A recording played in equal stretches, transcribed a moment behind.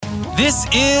This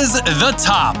is The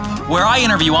Top, where I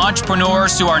interview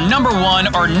entrepreneurs who are number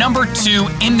one or number two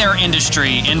in their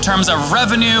industry in terms of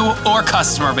revenue or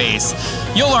customer base.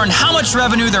 You'll learn how much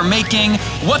revenue they're making,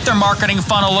 what their marketing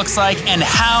funnel looks like, and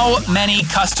how many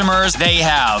customers they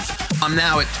have. I'm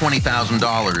now at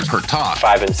 $20,000 per top.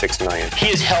 5 and 6 million. He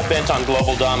is hell-bent on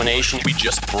global domination. We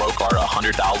just broke our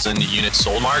 100,000 units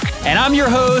sold mark. And I'm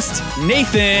your host,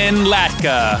 Nathan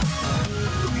Latka.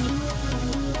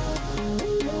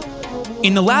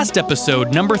 In the last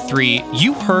episode, number 3,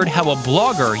 you heard how a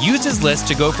blogger used his list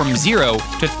to go from $0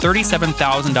 to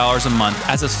 $37,000 a month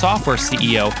as a software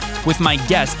CEO with my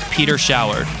guest, Peter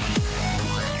Shallard.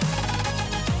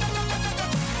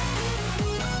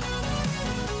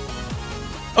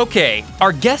 Okay,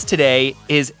 our guest today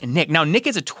is Nick. Now, Nick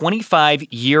is a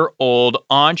 25-year-old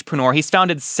entrepreneur. He's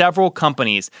founded several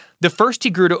companies. The first he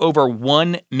grew to over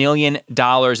 $1 million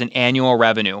in annual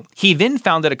revenue. He then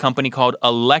founded a company called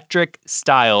Electric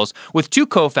Styles with 2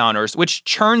 co-founders, which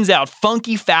churns out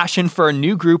funky fashion for a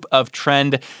new group of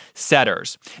trend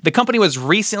setters. The company was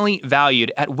recently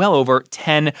valued at well over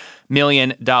 $10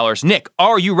 million. Nick,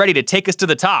 are you ready to take us to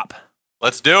the top?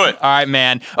 Let's do it. All right,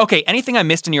 man. Okay, anything I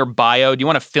missed in your bio? Do you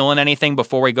want to fill in anything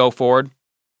before we go forward?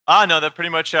 No, that pretty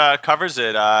much covers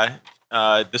it.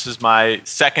 This is my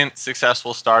second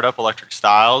successful startup, Electric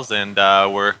Styles, and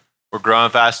we're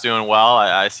growing fast, doing well.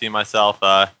 I see myself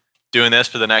doing this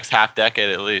for the next half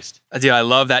decade at least. Dude, I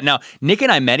love that. Now, Nick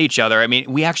and I met each other. I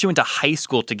mean, we actually went to high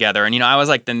school together, and I was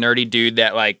like the nerdy dude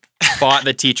that like fought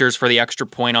the teachers for the extra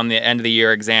point on the end of the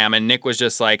year exam, and Nick was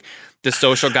just like the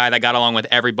social guy that got along with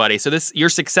everybody. So your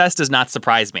success does not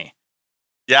surprise me.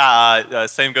 Yeah,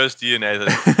 same goes to you,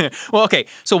 Nathan. Well, okay,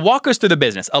 so walk us through the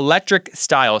business. Electric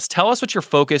Styles. Tell us what you're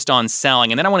focused on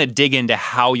selling, and then I want to dig into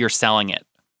how you're selling it.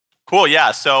 Cool,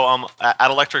 yeah. So at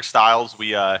Electric Styles,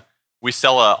 we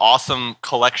sell an awesome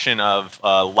collection of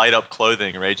light-up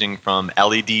clothing, ranging from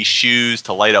LED shoes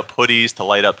to light-up hoodies to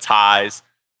light-up ties.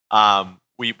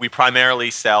 We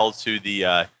primarily sell to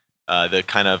the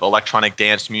kind of electronic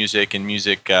dance music and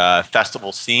music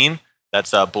festival scene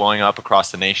that's blowing up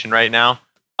across the nation right now.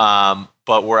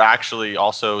 But we're actually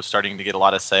also starting to get a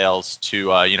lot of sales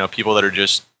to people that are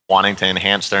just wanting to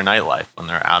enhance their nightlife when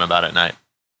they're out and about at night.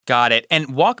 Got it.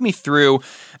 And walk me through,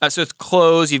 so it's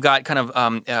clothes, you've got kind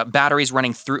of batteries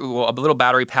running through, a little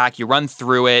battery pack, you run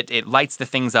through it, it lights the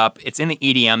things up, it's in the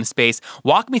EDM space.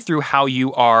 Walk me through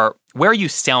where are you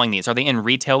selling these? Are they in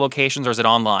retail locations or is it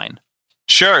online?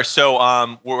 Sure.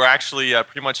 So we're actually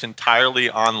pretty much entirely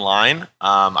online.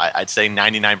 I'd say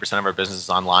 99% of our business is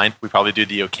online. We probably do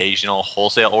the occasional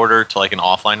wholesale order to like an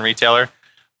offline retailer,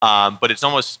 but it's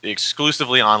almost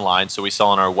exclusively online. So we sell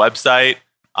on our website.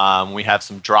 We have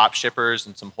some drop shippers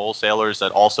and some wholesalers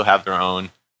that also have their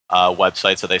own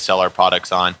websites that they sell our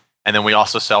products on. And then we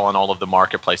also sell on all of the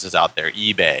marketplaces out there,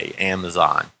 eBay,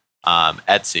 Amazon,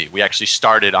 Etsy. We actually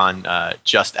started on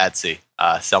just Etsy,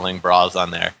 selling bras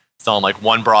on there, selling like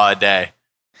 1 bra a day.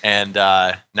 And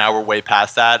now we're way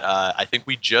past that. I think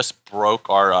we just broke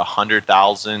our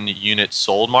 100,000 units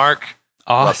sold mark.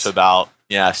 Awesome. We're up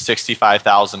to about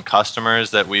 65,000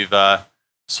 customers that we've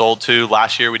sold to.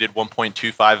 Last year we did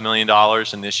 $1.25 million,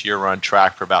 and this year we're on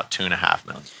track for about $2.5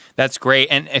 million. That's great.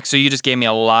 And so you just gave me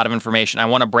a lot of information. I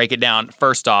want to break it down.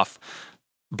 First off,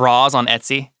 bras on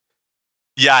Etsy.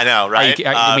 Yeah, I know, right?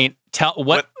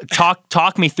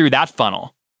 Talk me through that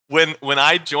funnel. When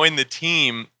I joined the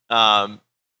team,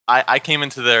 I came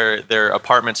into their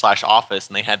apartment / office,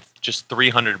 and they had just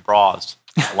 300 bras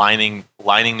lining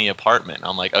the apartment.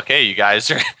 I'm like, okay, you guys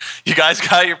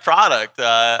got your product.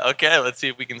 Okay, let's see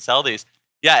if we can sell these.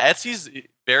 Yeah, Etsy's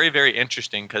very, very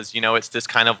interesting because it's this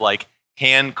kind of like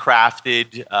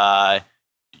handcrafted,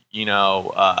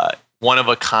 one of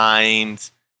a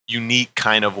kind, unique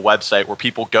kind of website where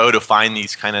people go to find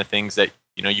these kind of things that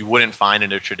you wouldn't find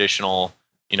in a traditional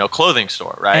clothing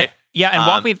store, right?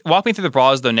 And walk me through the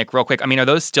bras though, Nick, real quick. I mean, are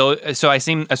those still? So I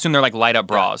assume they're like light up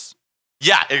bras.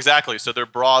 Yeah, exactly. So they're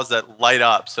bras that light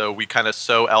up. So we kind of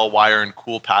sew L-wire and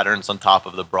cool patterns on top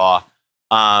of the bra.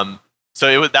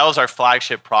 So that was our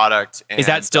flagship product. And, is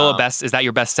that still is that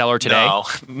your best seller today?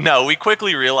 No. We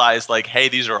quickly realized like, hey,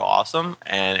 these are awesome,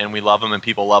 and we love them, and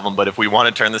people love them. But if we want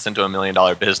to turn this into $1 million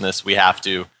business, we have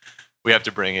to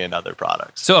bring in other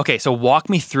products. So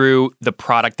walk me through the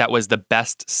product that was the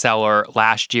best seller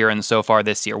last year and so far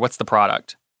this year. What's the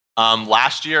product?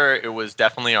 Last year, it was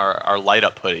definitely our light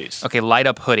up hoodies. Okay, light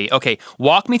up hoodie. Okay,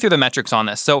 walk me through the metrics on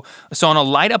this. So on a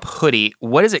light up hoodie,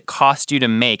 what does it cost you to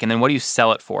make, and then what do you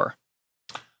sell it for?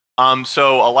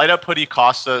 So a light up hoodie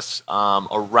costs us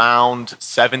around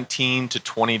 $17 to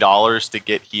 $20 to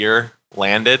get here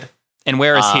landed. And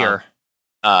where is here?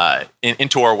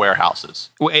 into our warehouses.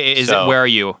 Where are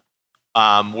you?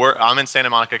 I'm in Santa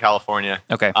Monica, California.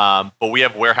 Okay. But we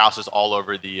have warehouses all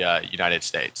over the United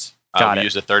States. We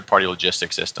use a third-party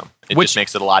logistics system. It just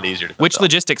makes it a lot easier to Which fulfill.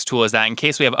 logistics tool is that, in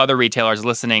case we have other retailers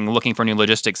listening looking for new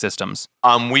logistics systems?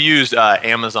 We use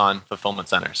Amazon fulfillment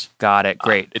centers. Got it.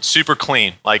 Great. It's super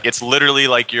clean. Like, it's literally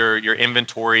like your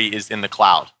inventory is in the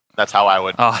cloud. That's how I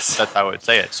would. Awesome. That's how I would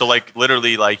say it. So, like,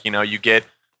 literally, like, you get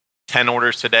 10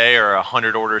 orders today or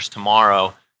 100 orders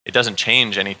tomorrow. It doesn't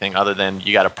change anything other than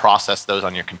you got to process those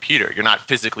on your computer. You're not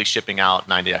physically shipping out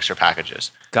 90 extra packages.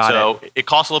 So it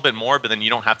costs a little bit more, but then you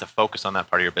don't have to focus on that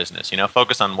part of your business.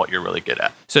 Focus on what you're really good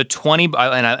at. So 20,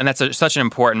 and that's such an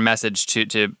important message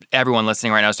to everyone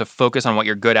listening right now, is to focus on what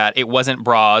you're good at. It wasn't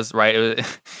bras, right?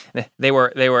 They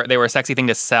were a sexy thing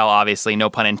to sell, obviously,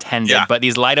 no pun intended. Yeah. But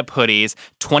these light up hoodies,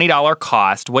 $20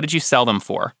 cost. What did you sell them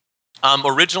for?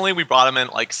 Originally, we brought them in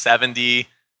like 70.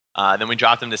 Then we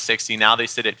dropped them to 60. Now they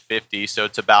sit at 50. So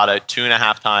it's about a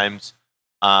 2.5 times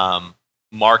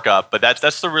markup. But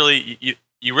that's the really,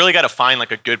 you really got to find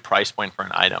like a good price point for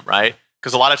an item, right?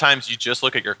 Because a lot of times you just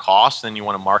look at your costs and you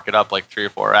want to mark it up like 3 or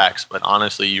 4x. But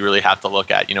honestly, you really have to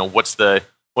look at, what's that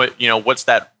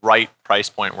right price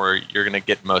point where you're going to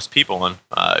get most people. And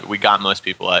we got most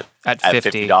people at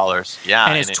 $50. Yeah.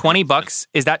 And is $20,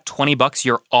 is that $20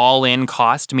 your all-in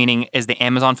cost? Meaning, is the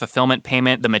Amazon fulfillment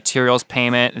payment, the materials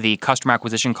payment, the customer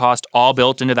acquisition cost all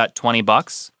built into that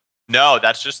 $20? No,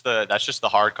 that's just the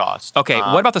hard cost. Okay.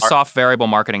 What about the soft variable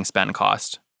marketing spend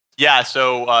cost? Yeah.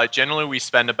 So generally we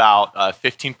spend about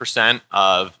 15%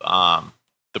 of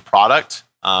the product.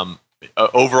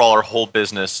 Overall, our whole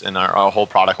business and our whole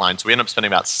product line. So we end up spending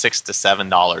about $6 to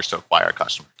 $7 to acquire a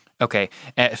customer. Okay,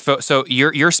 so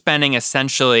you're spending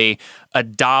essentially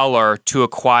 $1 to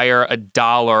acquire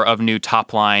 $1 of new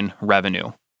top line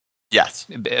revenue. Yes,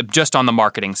 just on the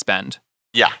marketing spend.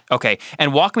 Yeah. Okay,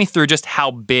 and walk me through just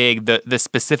how big the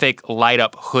specific light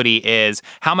up hoodie is.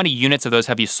 How many units of those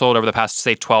have you sold over the past,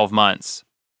 say, 12 months?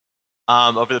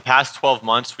 Over the past 12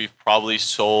 months, we've probably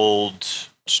sold,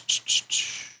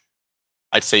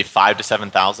 I'd say 5,000 to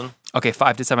 7,000. Okay,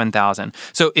 5,000 to 7,000.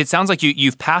 So it sounds like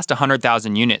you've passed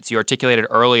 100,000 units. You articulated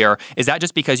earlier. Is that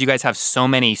just because you guys have so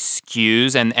many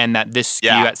SKUs and that this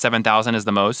SKU at 7,000 is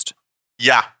the most?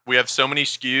 Yeah, we have so many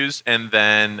SKUs, and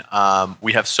then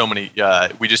we have so many.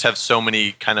 We just have so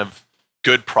many kind of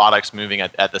good products moving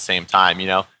at the same time.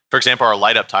 For example, our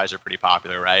light up ties are pretty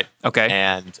popular, right? Okay.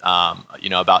 And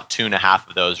about 2.5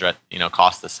 of those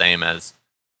cost the same as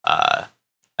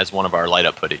one of our light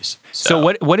up hoodies.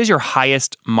 So what is your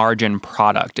highest margin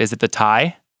product? Is it the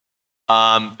tie?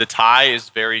 The tie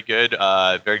is very good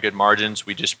margins.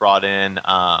 We just brought in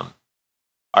our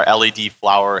LED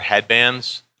flower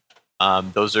headbands.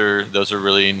 Those are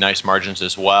really nice margins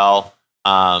as well.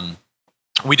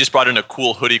 We just brought in a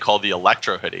cool hoodie called the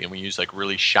Electro hoodie, and we use like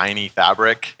really shiny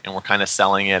fabric, and we're kind of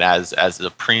selling it as a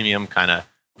premium kind of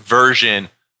version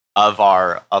of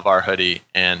our hoodie,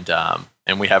 and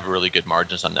we have really good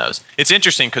margins on those. It's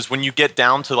interesting because when you get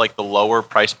down to like the lower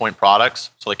price point products,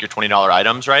 so like your $20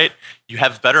 items, right? You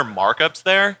have better markups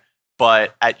there,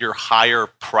 but at your higher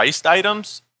priced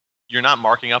items, you're not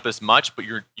marking up as much, but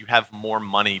you have more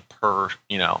money per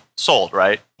sold,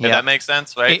 right? If that makes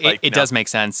sense, right? It does make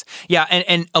sense. Yeah,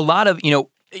 and a lot of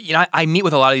I meet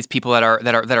with a lot of these people that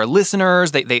are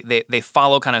listeners. They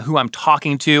follow kind of who I'm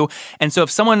talking to, and so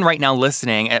if someone right now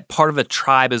listening at part of the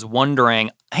tribe is wondering,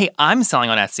 hey, I'm selling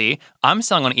on Etsy, I'm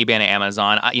selling on eBay and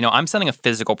Amazon, I'm selling a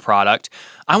physical product.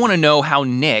 I want to know how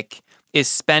Nick is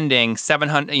spending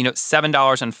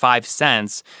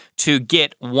 $7.05 to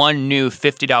get one new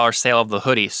 $50 sale of the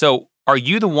hoodie. So are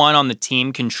you the one on the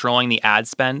team controlling the ad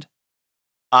spend?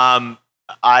 I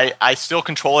still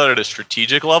control it at a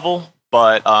strategic level,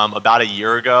 but about a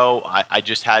year ago, I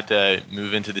just had to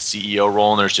move into the CEO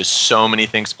role, and there's just so many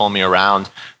things pulling me around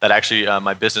that actually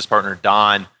my business partner,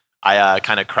 Don, I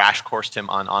kind of crash coursed him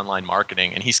on online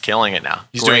marketing, and he's killing it now.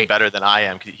 He's doing better than I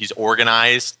am. He's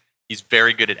organized. He's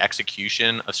very good at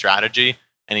execution of strategy,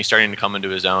 and he's starting to come into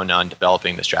his own on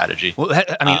developing the strategy.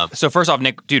 Well, so first off,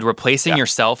 Nick, dude, replacing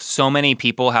yourself, so many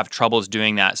people have troubles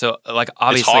doing that. So, like,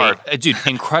 obviously, it's hard. Dude,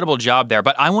 incredible job there.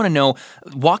 But I want to know,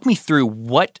 walk me through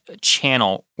what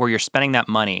channel where you're spending that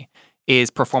money is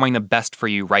performing the best for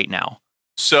you right now.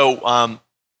 So,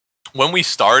 when we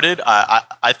started,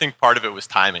 I think part of it was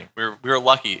timing. We were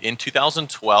lucky in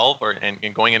 2012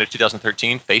 and going into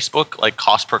 2013. Facebook, like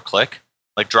cost per click,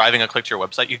 like driving a click to your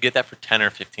website, you get that for 10 or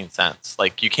 15 cents.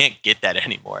 Like you can't get that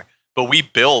anymore. But we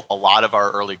built a lot of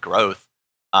our early growth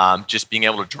just being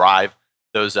able to drive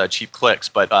those cheap clicks.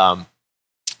 But the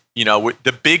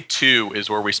big two is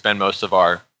where we spend most of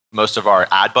our most of our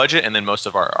ad budget and then most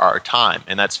of our time,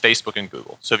 and that's Facebook and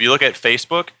Google. So if you look at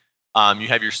Facebook, you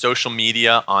have your social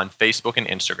media on Facebook and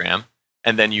Instagram,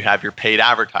 and then you have your paid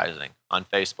advertising on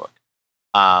Facebook.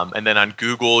 And then on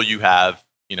Google, you have,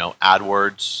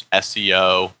 AdWords,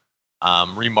 SEO,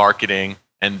 remarketing,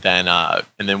 and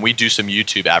then we do some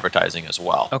YouTube advertising as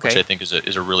well, which I think is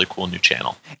a really cool new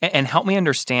channel. And help me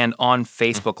understand on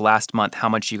Facebook last month how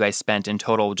much you guys spent in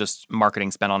total, just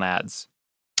marketing spent on ads.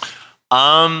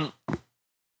 I'd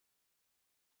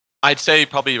say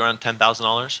probably around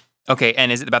 $10,000. Okay,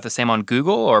 and is it about the same on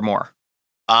Google or more?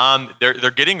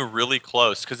 They're getting really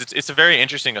close because it's a very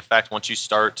interesting effect once you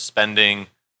start spending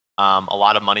a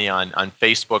lot of money on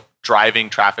Facebook, driving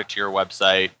traffic to your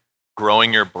website,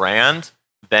 growing your brand.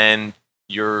 Then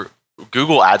your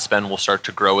Google ad spend will start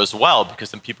to grow as well,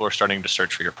 because then people are starting to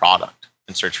search for your product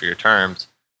and search for your terms,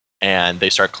 and they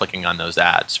start clicking on those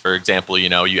ads. For example,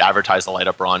 you advertise the Light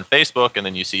Up Bra on Facebook, and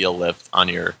then you see a lift on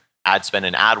your ad spend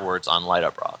and AdWords on Light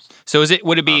Up Bras. So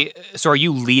are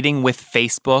you leading with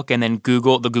Facebook, and then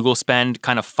the Google spend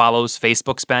kind of follows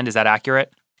Facebook spend? Is that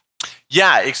accurate?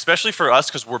 Yeah, especially for us,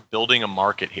 because we're building a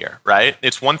market here, right?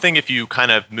 It's one thing if you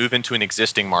kind of move into an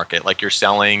existing market, like you're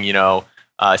selling,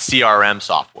 CRM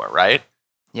software, right?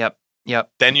 Yep.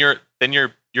 Then you're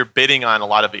bidding on a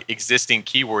lot of existing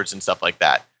keywords and stuff like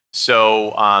that.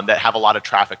 So that have a lot of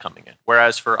traffic coming in.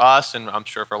 Whereas for us, and I'm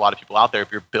sure for a lot of people out there,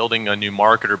 if you're building a new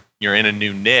market or you're in a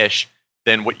new niche,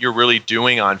 then what you're really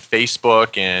doing on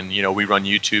Facebook and we run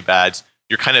YouTube ads,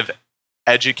 you're kind of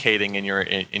educating in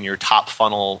your top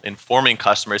funnel, informing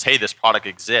customers, hey, this product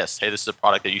exists. Hey, this is a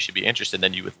product that you should be interested in,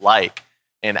 that you would like.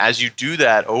 And as you do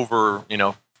that over,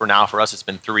 for us, it's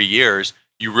been 3 years,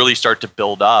 you really start to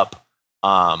build up,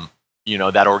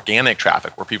 that organic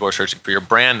traffic where people are searching for your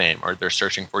brand name or they're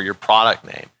searching for your product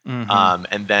name. Mm-hmm.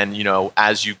 And then,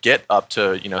 as you get up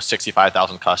to,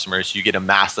 65,000 customers, you get a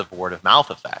massive word of mouth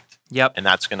effect. Yep. And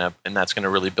that's gonna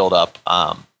really build up,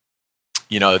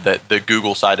 the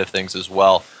Google side of things as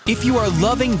well. If you are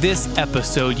loving this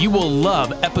episode, you will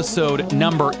love episode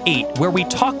number 8, where we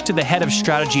talk to the head of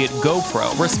strategy at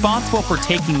GoPro, responsible for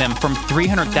taking them from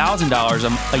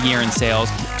 $300,000 a year in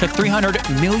sales to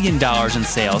 $300 million in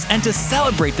sales. And to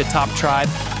celebrate the top tribe,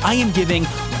 I am giving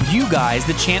you guys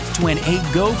the chance to win a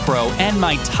GoPro and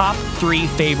my top 3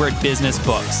 favorite business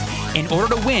books. In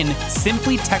order to win,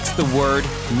 simply text the word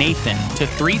Nathan to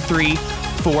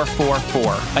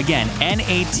 33444. Again,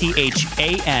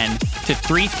 NATHAN to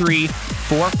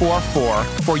 33444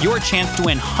 for your chance to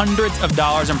win hundreds of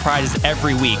dollars in prizes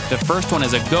every week. The first one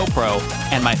is a GoPro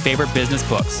and my favorite business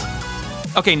books.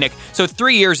 Okay, Nick, so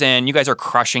 3 years in, you guys are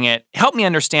crushing it. Help me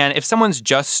understand, if someone's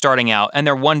just starting out and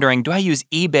they're wondering, do I use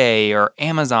eBay or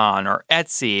Amazon or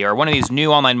Etsy or one of these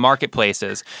new online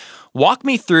marketplaces? Walk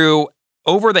me through,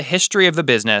 over the history of the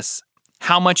business,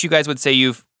 how much you guys would say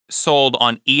you've sold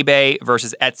on eBay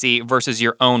versus Etsy versus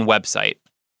your own website.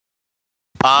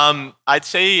 I'd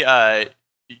say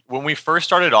when we first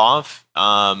started off,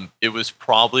 it was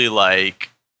probably like,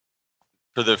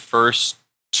 for the first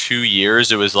 2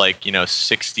 years, it was like,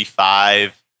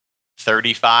 65,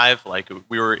 35. Like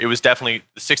it was definitely,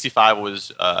 the 65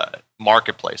 was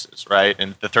marketplaces, right?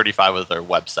 And the 35 was their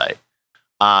website.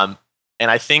 And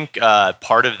I think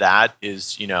part of that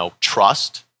is,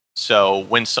 trust. So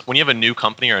when you have a new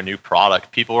company or a new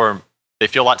product, they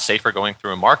feel a lot safer going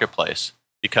through a marketplace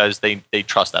because they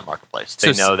trust that marketplace.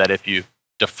 They know that if you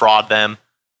defraud them,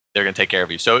 they're going to take care of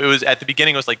you. So it was, at the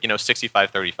beginning, it was like, 65,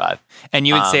 35. And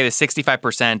you would say the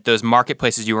 65%, those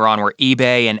marketplaces you were on were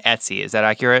eBay and Etsy. Is that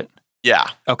accurate? Yeah.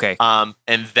 Okay. And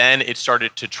then it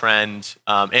started to trend,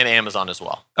 and Amazon as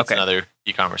well. That's another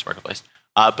e-commerce marketplace.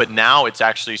 But now it's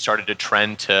actually started to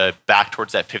trend back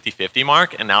towards that 50-50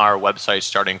 mark. And now our website's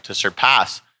starting to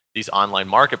surpass these online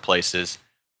marketplaces.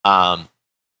 And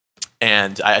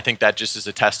I think that just is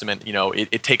a testament,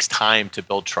 it takes time to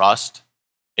build trust.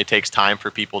 It takes time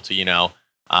for people to,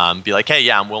 be like, hey,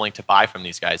 yeah, I'm willing to buy from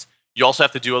these guys. You also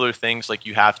have to do other things, like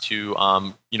you have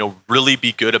to, really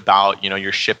be good about,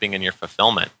 your shipping and your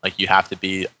fulfillment. Like you have to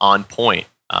be on point.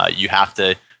 You have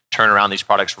to turn around these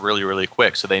products really, really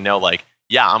quick. So they know, like,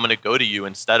 yeah, I'm going to go to you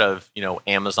instead of,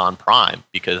 Amazon Prime,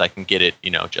 because I can get it,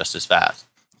 just as fast.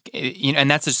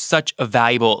 And that's such a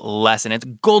valuable lesson. It's a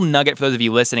golden nugget for those of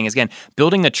you listening is, again,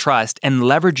 building the trust and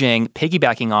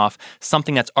piggybacking off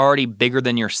something that's already bigger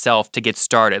than yourself to get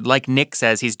started. Like Nick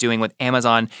says he's doing with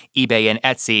Amazon, eBay, and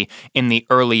Etsy in the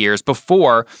early years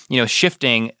before,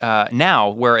 shifting now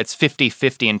where it's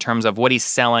 50-50 in terms of what he's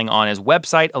selling on his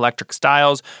website, Electric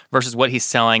Styles, versus what he's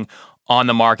selling on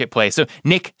the marketplace. So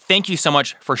Nick, thank you so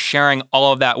much for sharing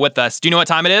all of that with us. Do you know what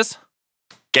time it is?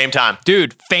 Game time.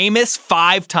 Dude, famous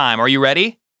 5-time. Are you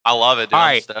ready? I love it, dude. All I'm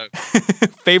right. stoked.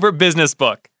 Favorite business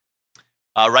book?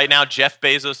 Right now, Jeff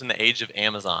Bezos and the Age of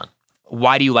Amazon.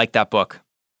 Why do you like that book?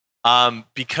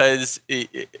 Because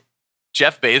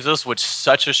Jeff Bezos was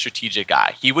such a strategic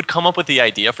guy. He would come up with the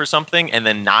idea for something and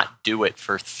then not do it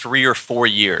for 3 or 4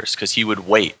 years because he would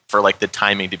wait for like the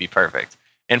timing to be perfect.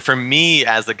 And for me,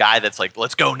 as the guy that's like,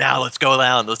 let's go now, let's go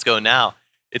now, let's go now,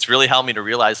 it's really helped me to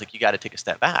realize like you got to take a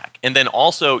step back. And then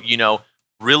also,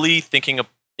 really thinking of,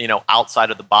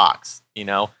 outside of the box.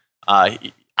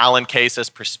 Alan Kay says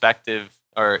perspective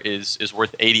is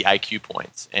worth 80 IQ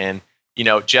points. And,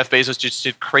 Jeff Bezos just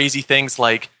did crazy things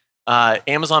like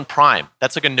Amazon Prime.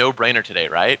 That's like a no-brainer today,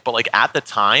 right? But like at the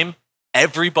time,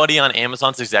 everybody on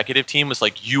Amazon's executive team was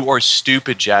like, you are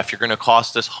stupid, Jeff. You're going to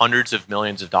cost us hundreds of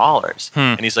millions of dollars.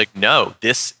 And he's like, no,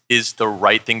 this is the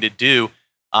right thing to do.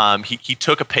 He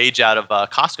took a page out of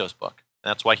Costco's book.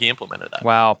 That's why he implemented that.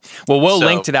 Wow. Well, we'll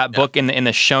link to that book in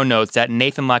the show notes at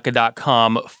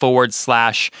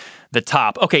nathanlatka.com/the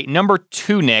top. Okay, number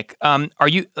 2, Nick.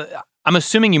 I'm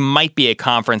assuming you might be a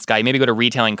conference guy. Maybe go to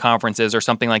retailing conferences or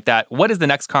something like that. What is the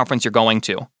next conference you're going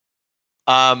to?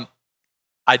 I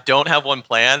don't have one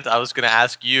planned. I was going to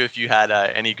ask you if you had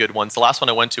any good ones. The last one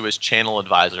I went to was Channel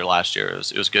Advisor last year.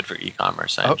 It was good for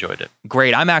e-commerce. I enjoyed it.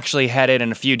 Great. I'm actually headed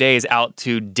in a few days out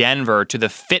to Denver to the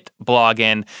Fit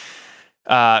Blogging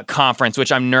conference,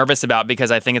 which I'm nervous about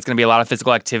because I think it's going to be a lot of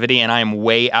physical activity and I am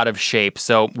way out of shape.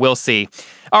 So we'll see.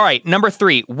 All right. Number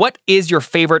 3, what is your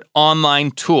favorite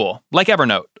online tool? Like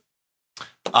Evernote.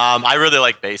 I really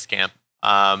like Basecamp.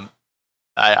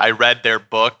 I read their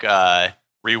book,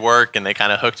 Rework, and they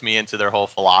kind of hooked me into their whole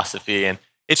philosophy. And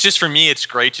it's just, for me, it's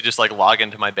great to just like log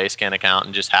into my Basecamp account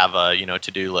and just have a,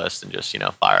 to-do list and just,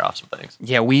 fire off some things.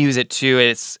 Yeah, we use it too.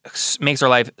 It makes our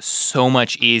life so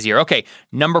much easier. Okay,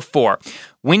 number 4.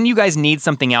 When you guys need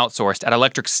something outsourced at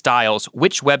Electric Styles,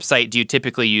 which website do you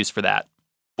typically use for that?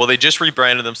 Well, they just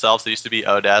rebranded themselves. They used to be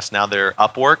Odesk. Now they're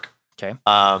Upwork. Okay.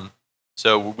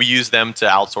 So we use them to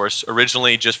outsource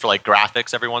originally just for like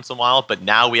graphics every once in a while, but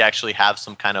now we actually have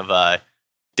some kind of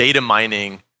data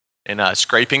mining and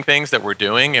scraping things that we're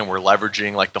doing, and we're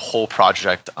leveraging like the whole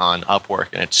project on Upwork,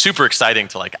 and it's super exciting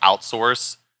to like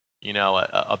outsource,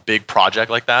 a big project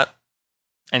like that.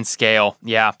 And scale.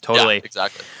 Yeah, totally. Yeah,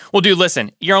 exactly. Well, dude,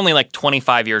 listen, you're only like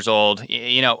 25 years old,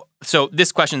 so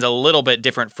this question's a little bit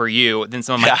different for you than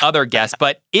some of my other guests,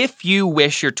 but if you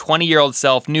wish your 20-year-old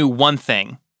self knew one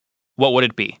thing, what would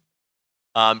it be?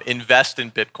 Invest in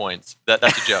Bitcoins. That's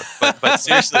a joke. But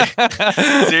seriously,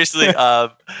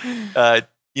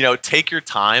 take your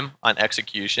time on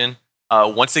execution.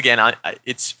 Once again,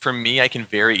 it's for me, I can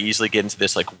very easily get into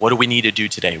this, like, what do we need to do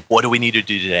today? What do we need to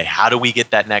do today? How do we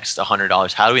get that next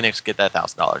 $100? How do we next get that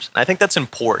 $1,000? And I think that's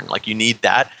important. Like, you need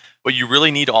that, but you really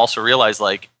need to also realize,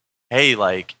 like, hey,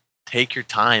 like, take your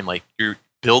time. Like,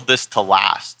 build this to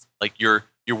last. Like, you're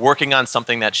working on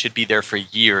something that should be there for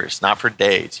years, not for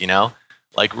days,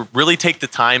 Like, really take the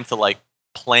time to, like,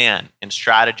 plan and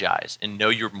strategize and know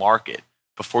your market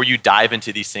before you dive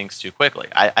into these things too quickly.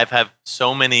 I've had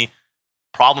so many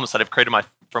problems that I've created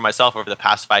for myself over the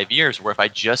past 5 years, where if I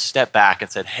just step back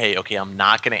and said, hey, okay, I'm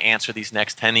not going to answer these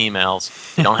next 10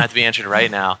 emails. They don't have to be answered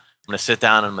right now. I'm going to sit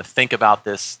down and I'm going to think about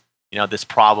this, this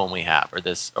problem we have, or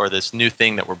this new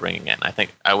thing that we're bringing in. I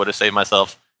think I would have saved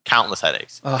myself countless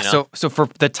headaches. So for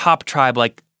the top tribe,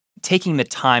 like, taking the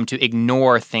time to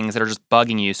ignore things that are just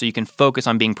bugging you so you can focus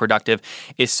on being productive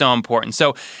is so important.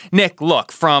 So, Nick,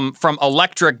 look, from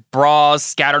electric bras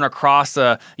scattering across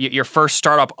your first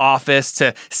startup office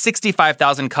to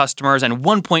 65,000 customers and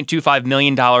 $1.25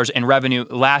 million in revenue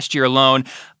last year alone,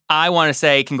 I want to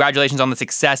say congratulations on the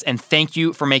success and thank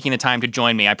you for making the time to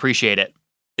join me. I appreciate it.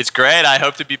 It's great. I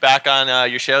hope to be back on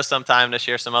your show sometime to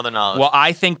share some other knowledge. Well,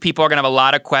 I think people are going to have a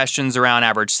lot of questions around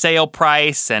average sale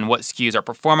price and what SKUs are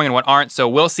performing and what aren't. So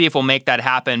we'll see if we'll make that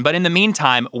happen. But in the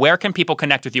meantime, where can people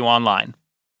connect with you online?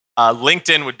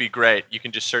 LinkedIn would be great. You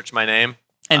can just search my name.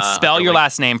 And spell your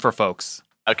last name for folks.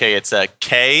 Okay, it's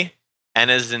K, N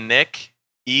as in Nick,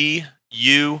 E,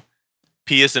 U,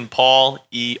 P as in Paul,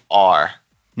 E, R.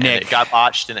 Nick. And it got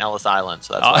botched in Ellis Island,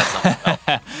 so that's why it's not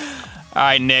spelled. All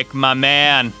right, Nick, my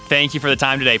man. Thank you for the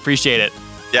time today. Appreciate it.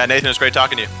 Yeah, Nathan, it was great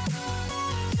talking to you.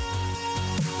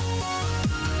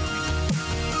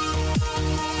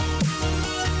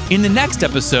 In the next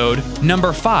episode,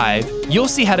 number 5, you'll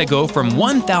see how to go from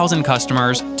 1,000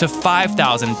 customers to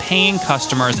 5,000 paying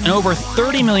customers and over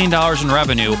 $30 million in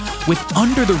revenue with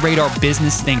under-the-radar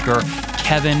business thinker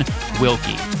Kevin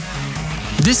Wilke.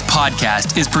 This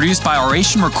podcast is produced by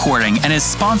Oration Recording and is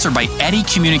sponsored by Eddy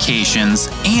Communications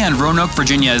and Roanoke,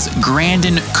 Virginia's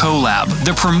Grandin CoLab,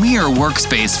 the premier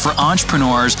workspace for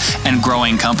entrepreneurs and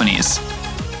growing companies.